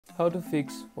How to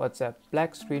fix WhatsApp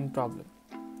black screen problem.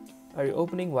 Are you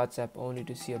opening WhatsApp only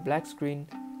to see a black screen?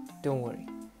 Don't worry,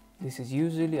 this is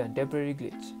usually a temporary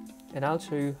glitch, and I'll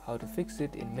show you how to fix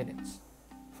it in minutes.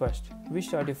 First,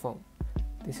 restart your phone.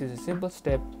 This is a simple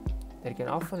step that can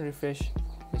often refresh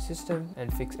your system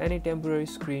and fix any temporary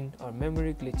screen or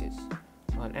memory glitches.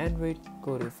 On Android,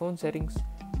 go to phone settings,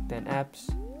 then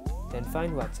apps, then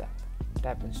find WhatsApp.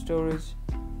 Tap in storage,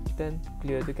 then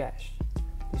clear the cache.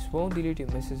 This won't delete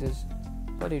your messages,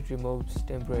 but it removes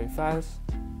temporary files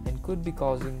and could be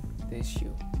causing the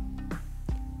issue.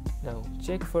 Now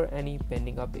check for any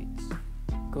pending updates.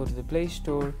 Go to the Play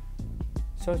Store,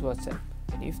 search WhatsApp,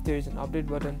 and if there is an update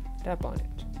button, tap on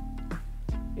it.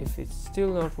 If it's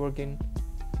still not working,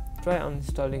 try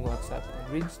uninstalling WhatsApp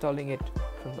and reinstalling it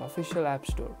from the official App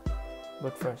Store.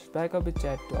 But first, back up the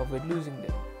chat to avoid losing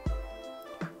them.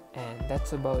 And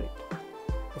that's about it.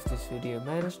 If this video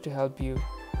managed to help you,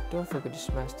 don't forget to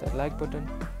smash that like button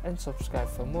and subscribe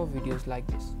for more videos like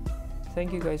this.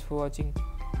 Thank you guys for watching,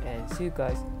 and see you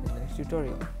guys in the next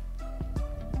tutorial.